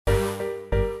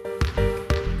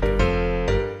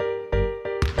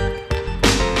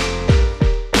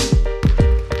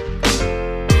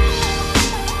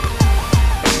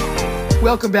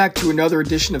Welcome back to another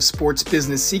edition of Sports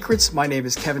Business Secrets. My name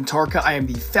is Kevin Tarka. I am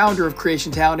the founder of Creation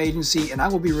Talent Agency, and I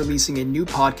will be releasing a new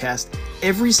podcast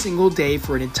every single day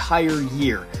for an entire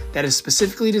year that is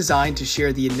specifically designed to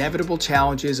share the inevitable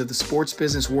challenges of the sports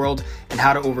business world and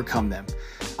how to overcome them.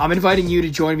 I'm inviting you to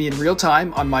join me in real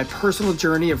time on my personal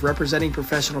journey of representing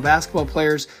professional basketball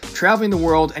players, traveling the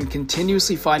world, and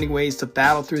continuously finding ways to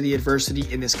battle through the adversity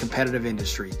in this competitive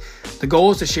industry. The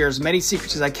goal is to share as many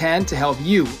secrets as I can to help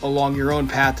you along your own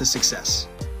path to success.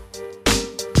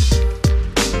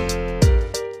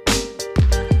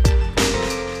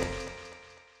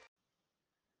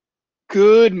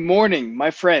 Good morning, my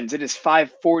friends. It is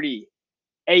 5:40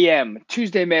 a.m.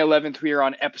 Tuesday, May 11th. We are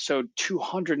on episode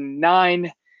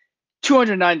 209.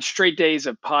 209 straight days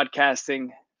of podcasting.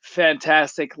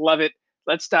 Fantastic. Love it.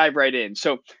 Let's dive right in.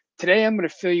 So today I'm going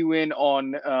to fill you in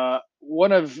on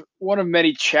one of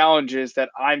many challenges that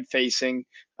I'm facing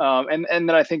and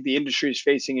that I think the industry is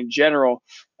facing in general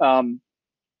in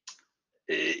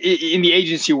the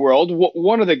agency world.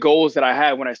 One of the goals that I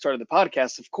had when I started the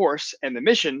podcast, of course, and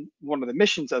one of the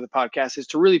missions of the podcast is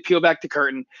to really peel back the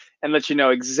curtain and let you know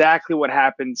exactly what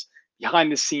happens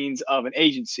behind the scenes of an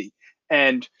agency.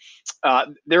 And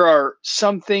there are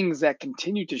some things that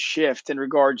continue to shift in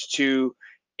regards to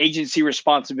agency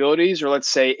responsibilities, or let's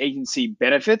say agency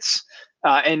benefits.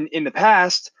 And in the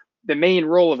past, the main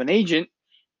role of an agent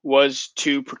was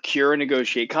to procure and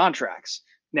negotiate contracts.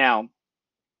 Now,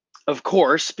 of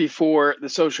course, before the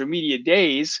social media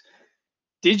days,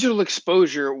 digital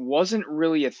exposure wasn't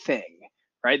really a thing,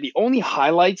 right? The only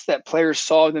highlights that players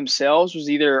saw of themselves was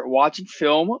either watching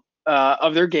film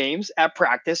of their games at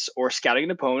practice or scouting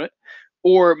an opponent,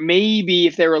 or maybe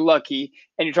if they were lucky,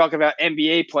 and you're talking about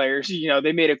NBA players,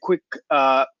 they made a quick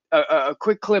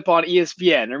quick clip on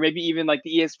ESPN, or maybe even like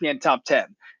the ESPN top 10,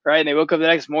 right? And they woke up the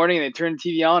next morning and they turned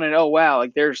the TV on and, oh wow,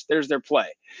 like there's their play.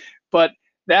 But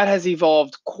that has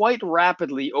evolved quite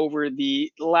rapidly over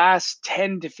the last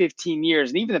 10 to 15 years,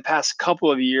 and even the past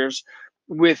couple of years,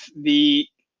 with the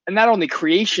not only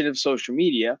creation of social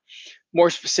media, more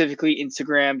specifically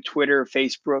Instagram, Twitter,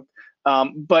 Facebook,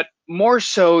 but more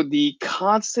so the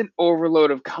constant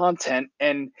overload of content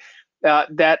and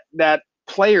that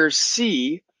players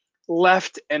see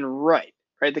left and right.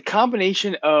 Right, the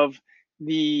combination of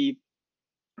the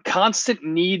constant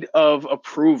need of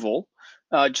approval,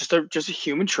 just a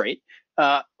human trait,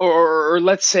 or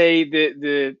let's say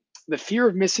the fear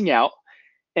of missing out,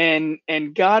 and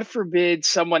God forbid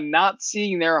someone not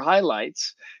seeing their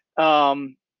highlights.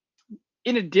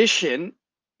 In addition,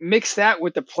 mix that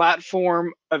with the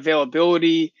platform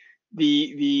availability,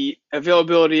 the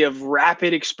availability of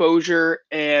rapid exposure,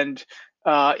 and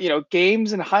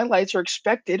games and highlights are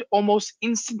expected almost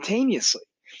instantaneously.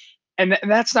 And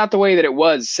that's not the way that it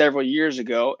was several years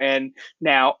ago. And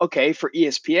now, okay, for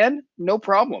ESPN, no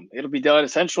problem. It'll be done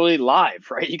essentially live,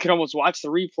 right? You can almost watch the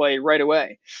replay right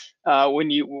away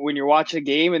when you're watching a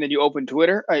game, and then you open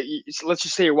Twitter. So let's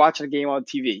just say you're watching a game on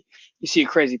TV. You see a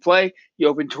crazy play. You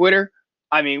open Twitter.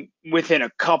 I mean, within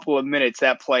a couple of minutes,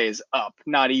 that play is up.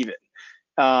 Not even.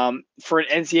 For an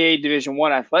NCAA Division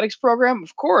I athletics program,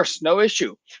 of course, no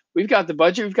issue. We've got the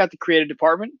budget. We've got the creative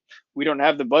department. We don't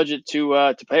have the budget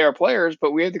to pay our players,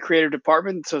 but we have the creative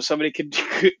department, so somebody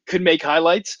could make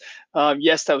highlights.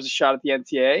 Yes, that was a shot at the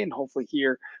NCAA, and hopefully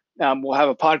here we'll have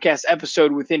a podcast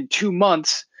episode within 2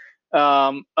 months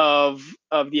of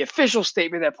the official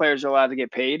statement that players are allowed to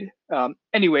get paid.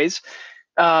 Anyways.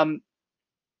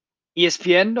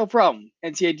 ESPN, no problem.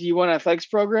 NCAA D1 athletics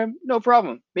program, no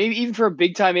problem. Maybe even for a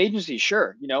big time agency,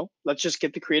 sure. Let's just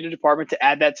get the creative department to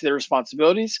add that to their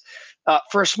responsibilities.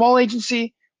 For a small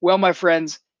agency, well, my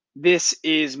friends, this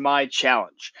is my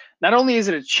challenge. Not only is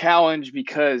it a challenge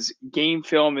because game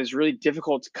film is really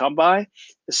difficult to come by,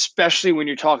 especially when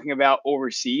you're talking about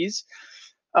overseas,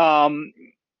 and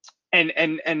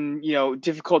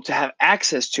difficult to have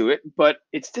access to it, but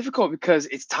it's difficult because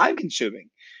it's time consuming.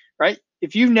 Right?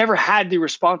 If you've never had the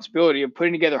responsibility of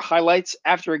putting together highlights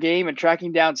after a game and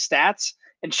tracking down stats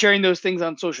and sharing those things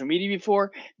on social media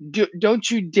before, don't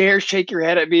you dare shake your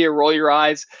head at me or roll your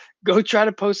eyes. Go try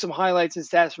to post some highlights and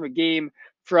stats from a game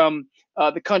from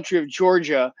the country of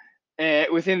Georgia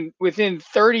within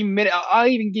 30 minutes. I'll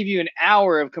even give you an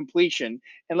hour of completion,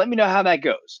 and let me know how that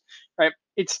goes. Right?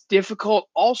 It's difficult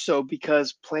also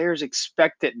because players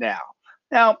expect it now.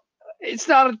 Now, it's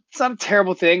not a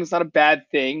terrible thing. It's not a bad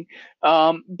thing.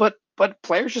 But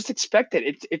players just expect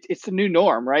it. It's the new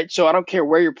norm, right? So I don't care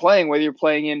where you're playing, whether you're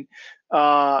playing in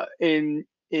the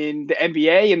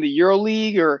NBA, in the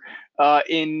EuroLeague, or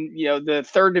in the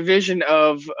third division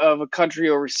of a country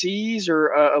overseas, or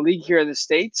a league here in the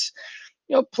States.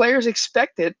 Players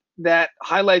expect it that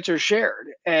highlights are shared.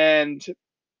 And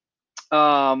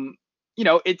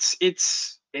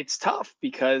it's tough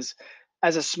because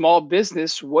as a small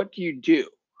business, what do,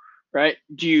 right?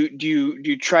 Do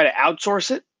you try to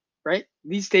outsource it, right?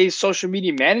 These days, social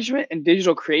media management and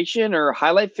digital creation or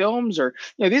highlight films, or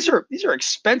these are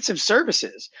expensive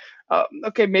services.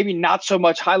 Okay, maybe not so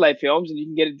much highlight films, and you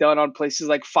can get it done on places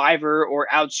like Fiverr or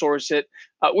outsource it,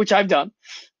 which I've done.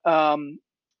 Um,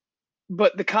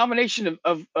 but the combination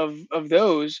of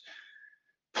those,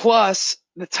 plus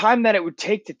the time that it would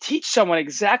take to teach someone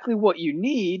exactly what you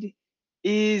need,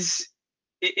 is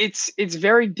it's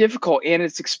very difficult and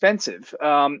it's expensive.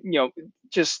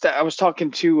 Just I was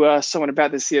talking to someone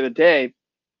about this the other day.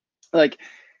 Like,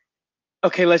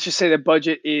 okay, let's just say the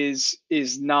budget is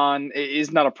not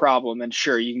a problem, and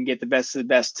sure, you can get the best of the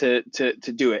best to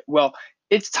do it. Well,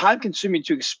 it's time consuming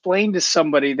to explain to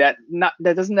somebody that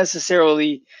doesn't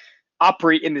necessarily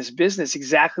operate in this business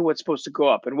exactly what's supposed to go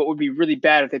up and what would be really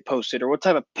bad if they posted, or what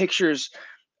type of pictures,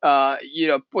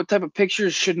 what type of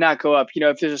pictures should not go up.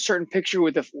 If there's a certain picture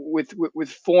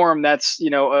with form that's,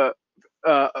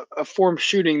 a form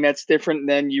shooting that's different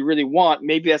than you really want,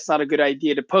 maybe that's not a good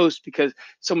idea to post because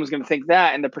someone's going to think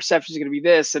that, and the perception is going to be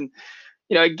this. And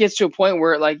it gets to a point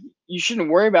where, like, you shouldn't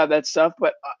worry about that stuff,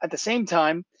 but at the same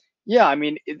time, yeah, I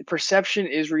mean, perception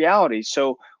is reality.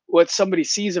 So what somebody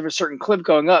sees of a certain clip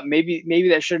going up, maybe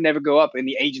that should never go up in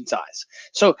the agent's eyes.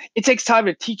 So it takes time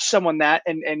to teach someone that,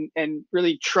 and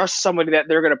really trust somebody that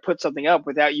they're going to put something up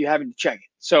without you having to check it.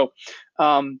 So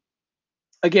um,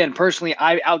 again, personally,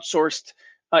 I outsourced,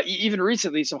 even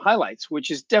recently, some highlights,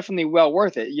 which is definitely well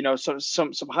worth it. So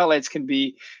some highlights can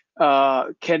be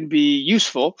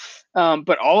useful,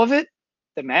 but all of it,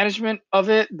 the management of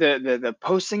it, the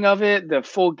posting of it, the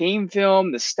full game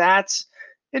film, the stats,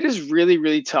 it is really,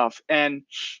 really tough. And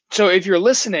so if you're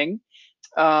listening,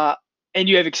 uh, and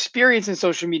you have experience in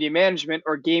social media management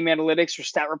or game analytics or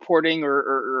stat reporting,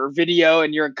 or video,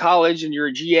 and you're in college and you're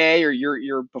a GA, or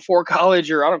you're before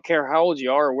college, or I don't care how old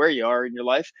you are or where you are in your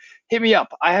life, hit me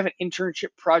up. I have an internship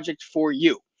project for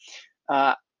you.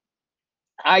 Uh,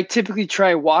 I typically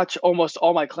try to watch almost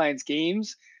all my clients'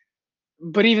 games,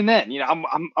 but even then,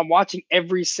 I'm watching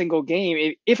every single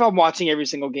game. If I'm watching every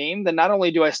single game, then not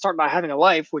only do I start not having a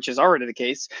life, which is already the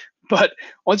case, but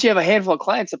once you have a handful of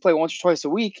clients that play once or twice a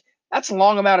week, that's a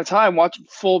long amount of time watching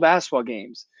full basketball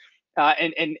games.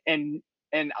 And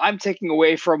I'm taking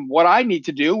away from what I need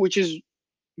to do, which is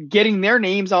getting their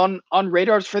names on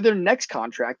radars for their next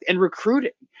contract, and recruiting,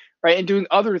 right, and doing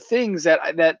other things that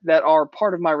are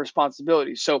part of my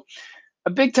responsibility. So a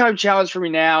big time challenge for me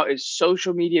now is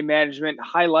social media management,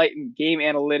 highlight and game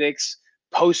analytics,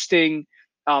 posting,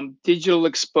 digital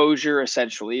exposure.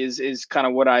 Essentially, is kind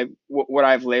of what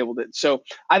I've labeled it. So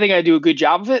I think I do a good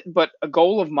job of it, but a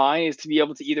goal of mine is to be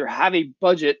able to either have a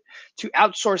budget to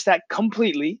outsource that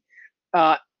completely,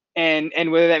 uh,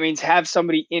 and whether that means have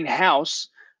somebody in house,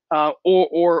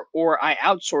 or I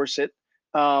outsource it.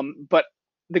 But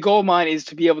the goal of mine is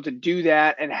to be able to do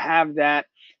that and have that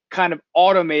kind of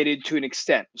automated to an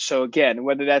extent. So again,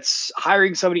 whether that's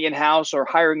hiring somebody in house or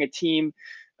hiring a team,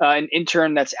 an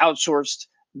intern that's outsourced,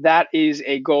 that is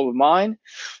a goal of mine.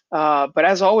 But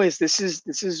as always, this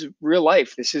is real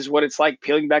life. This is what it's like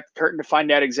peeling back the curtain to find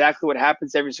out exactly what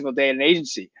happens every single day in an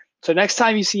agency. So next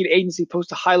time you see an agency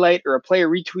post a highlight or a player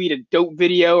retweet a dope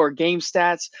video or game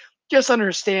stats, just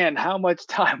understand how much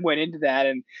time went into that,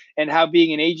 and how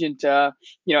being an agent,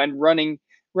 and running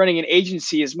an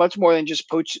agency is much more than just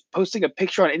posting a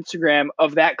picture on Instagram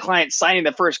of that client signing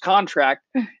the first contract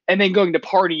and then going to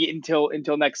party until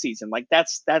next season. Like,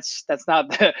 that's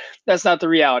not that's not the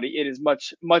reality. It is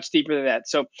much deeper than that.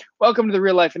 So welcome to the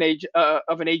real life of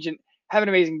an agent. Have an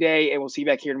amazing day, and we'll see you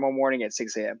back here tomorrow morning at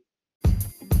 6 a.m.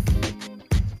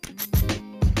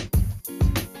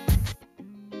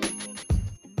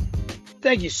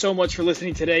 Thank you so much for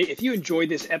listening today. If you enjoyed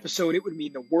this episode, it would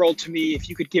mean the world to me if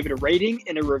you could give it a rating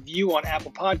and a review on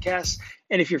Apple Podcasts.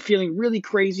 And if you're feeling really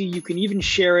crazy, you can even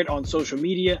share it on social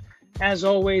media. As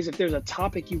always, if there's a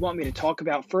topic you want me to talk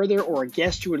about further, or a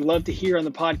guest you would love to hear on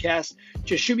the podcast,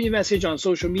 just shoot me a message on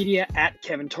social media at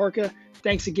Kevin Tarka.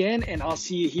 Thanks again, and I'll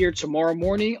see you here tomorrow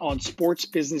morning on Sports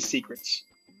Business Secrets.